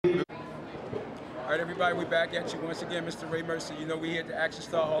All right, everybody, we back at you once again, Mr. Ray Mercer. You know, we here at the Action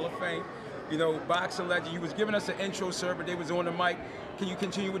Star Hall of Fame. You know, boxing legend. You was giving us an intro, sir, but they was on the mic. Can you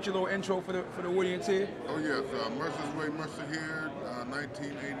continue with your little intro for the audience here? Oh yes, Mercer's Ray Mercer here,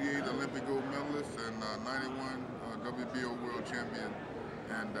 1988 Olympic gold medalist and 91 WBO world champion.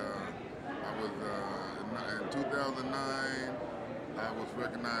 And I was in 2009. I was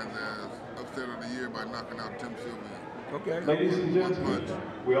recognized as Upset of the Year by knocking out Tim Sylvia. Okay. Ladies and gentlemen,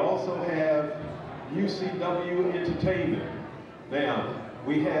 we also have UCW Entertainment. Now,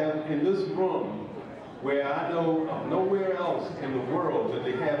 we have in this room, where I know of nowhere else in the world that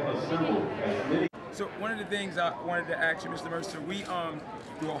they have assembled as many. So one of the things I wanted to ask you, Mr. Mercer, we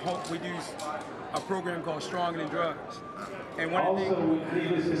do a program called Stronger Than Drugs. And one also, of the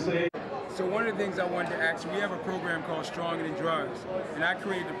things, needless to say, so one of the things I wanted to ask you, we have a program called Stronger Than Drugs. And I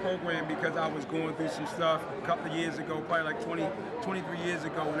created the program because I was going through some stuff a couple of years ago, probably like 23 years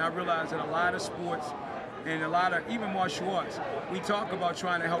ago, and I realized that a lot of sports and a lot of, even martial arts, we talk about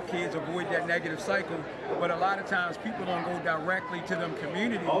trying to help kids avoid that negative cycle, but a lot of times people don't go directly to them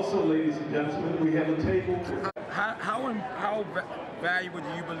communities. also, ladies and gentlemen, we have a table. How valuable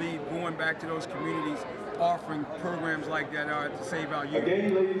do you believe going back to those communities, offering programs like that are to save our youth?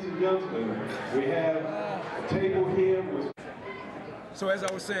 Again, ladies and gentlemen, we have a table here with. So as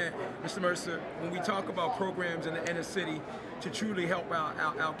I was saying, Mr. Mercer, when we talk about programs in the inner city to truly help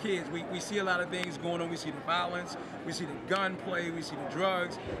our kids, we see a lot of things going on. We see the violence, we see the gunplay, we see the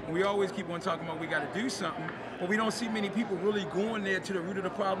drugs, and we always keep on talking about we got to do something, but we don't see many people really going there to the root of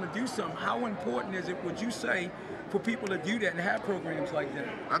the problem to do something. How important is it, would you say, for people to do that and have programs like that?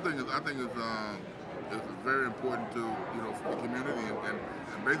 I think it's very important to, you know, for the community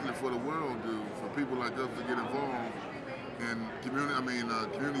and basically for the world, for people like us to get involved in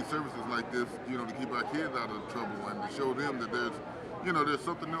community services like this, you know, to keep our kids out of trouble and to show them that there's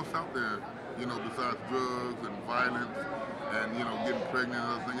something else out there, you know, besides drugs and violence and, you know, getting pregnant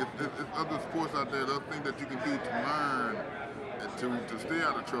and other things. It's other sports out there, other things that you can do to learn and to stay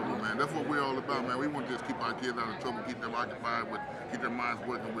out of trouble, man. That's what we're all about, man. We want to just keep our kids out of trouble, keep them occupied, keep their minds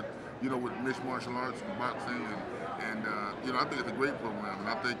working with, you know, with mixed martial arts and boxing and you know, I think it's a great program, and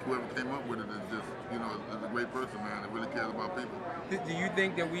I think whoever came up with it is just, you know, is a great person, man, that really cares about people. Do you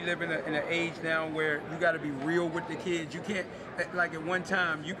think that we live in an age now where you got to be real with the kids? You can't, like at one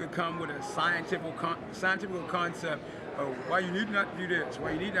time, you could come with a scientific concept of why you need not to do this,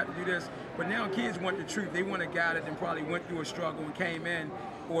 why you need not to do this, but now kids want the truth. They want a guy that then probably went through a struggle and came in,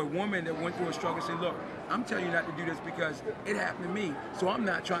 or a woman that went through a struggle and said, look, I'm telling you not to do this because it happened to me, so I'm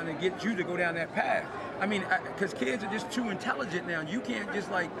not trying to get you to go down that path. I mean, because kids are just too intelligent now. You can't just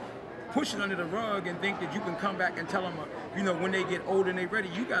like push it under the rug and think that you can come back and tell them, you know, when they get older and they're ready.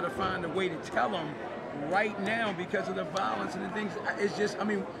 You got to find a way to tell them right now because of the violence and the things. It's just, I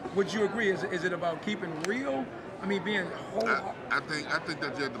mean, would you agree? Is it about keeping real? I mean, being whole. I think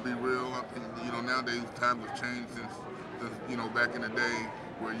that you have to be real. I think, you know, nowadays times have changed since you know, back in the day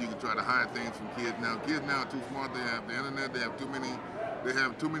where you can try to hide things from kids. Now kids now are too smart. They have the internet. They have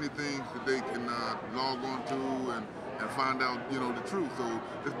too many things that they can log on to and find out, you know, the truth. So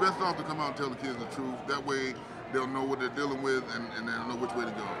it's best off to come out and tell the kids the truth. That way they'll know what they're dealing with and they'll know which way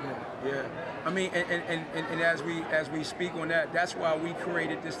to go. Yeah. I mean, and as we speak on that, that's why we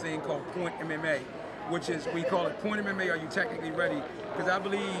created this thing called Point MMA, which is, we call it Point MMA, Are You Technically Ready? Because I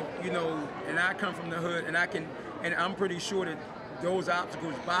believe, you know, and I come from the hood, and I'm pretty sure that those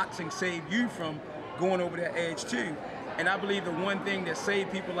obstacles boxing saved you from going over that edge too. And I believe the one thing that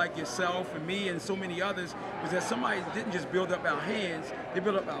saved people like yourself and me and so many others was that somebody didn't just build up our hands, they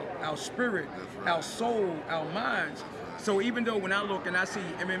built up our spirit, our soul, our minds. So even though when I look and I see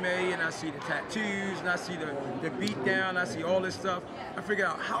MMA and I see the tattoos and I see the beat down, I see all this stuff, I figure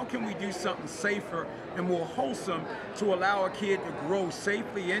out how can we do something safer and more wholesome to allow a kid to grow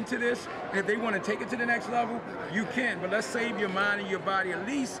safely into this. And if they want to take it to the next level, you can. But let's save your mind and your body at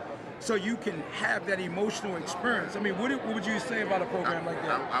least so you can have that emotional experience. I mean, what would you say about a program like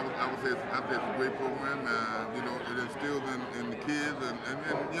that? I would say it's a great program. You know, it instills in the kids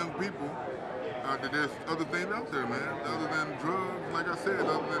and young people that there's other things out there, man, other than drugs, like I said,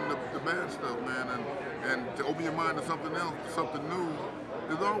 other than the bad stuff, man, and to open your mind to something else, something new,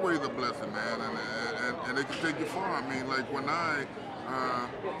 is always a blessing, man, and it can take you far. I mean, like when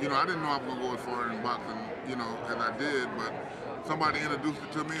you know, I didn't know I was gonna go as far in boxing, you know, as I did, but somebody introduced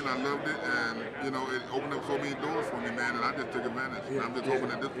it to me and I loved it, and you know, it opened up so many doors for me, man, and I just took advantage. And I'm just hoping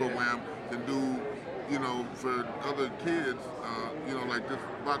that this program can do, you know, for other kids, you know, like this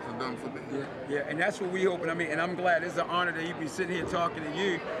boxing done for me. Yeah, and that's what we hope. And I mean, and I'm glad it's an honor to be sitting here talking to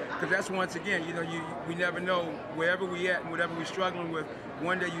you, because that's once again, you know, we never know wherever we at and whatever we're struggling with.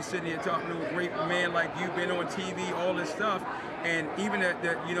 One day you're sitting here talking to a great man like you, been on TV, all this stuff, and even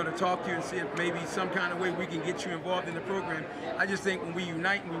that you know, to talk to you and see if maybe some kind of way we can get you involved in the program. I just think when we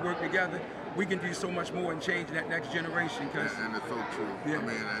unite and we work together, we can do so much more and change that next generation. And it's so true. Yeah. I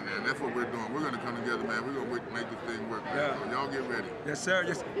mean, and that's what we're doing. We're going to come together, man. We're going to make this thing work, man. Yeah. So y'all get ready. Yes, sir.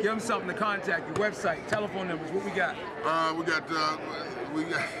 Just give them something to contact, your website, telephone numbers, what we got? We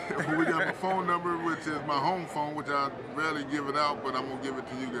got my phone number, which is my home phone, which I rarely give it out, but I'm going to give it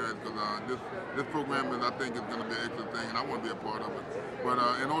to you guys, because this program is, I think, is going to be an excellent thing, and I want to be a part of it. But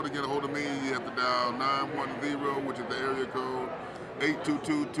in order to get a hold of me, you have to dial 910, which is the area code,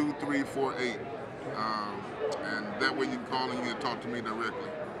 822-2348. And that way you can call and you can talk to me directly.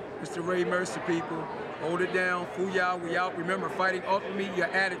 Mr. Ray Mercer, people. Hold it down. Fooyah, we out. Remember, fighting ultimately your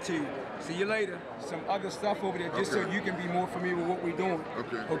attitude. See you later. Some other stuff over there, just so you can be more familiar with what we're doing.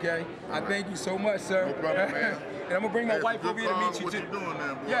 Okay? I thank you so much, sir. No problem, man. And I'm going to bring my wife over here to meet you, what too. You're doing,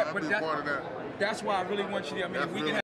 man, boy. Yeah, I'll but be a part of that. That's why I really want you to, I mean, we can have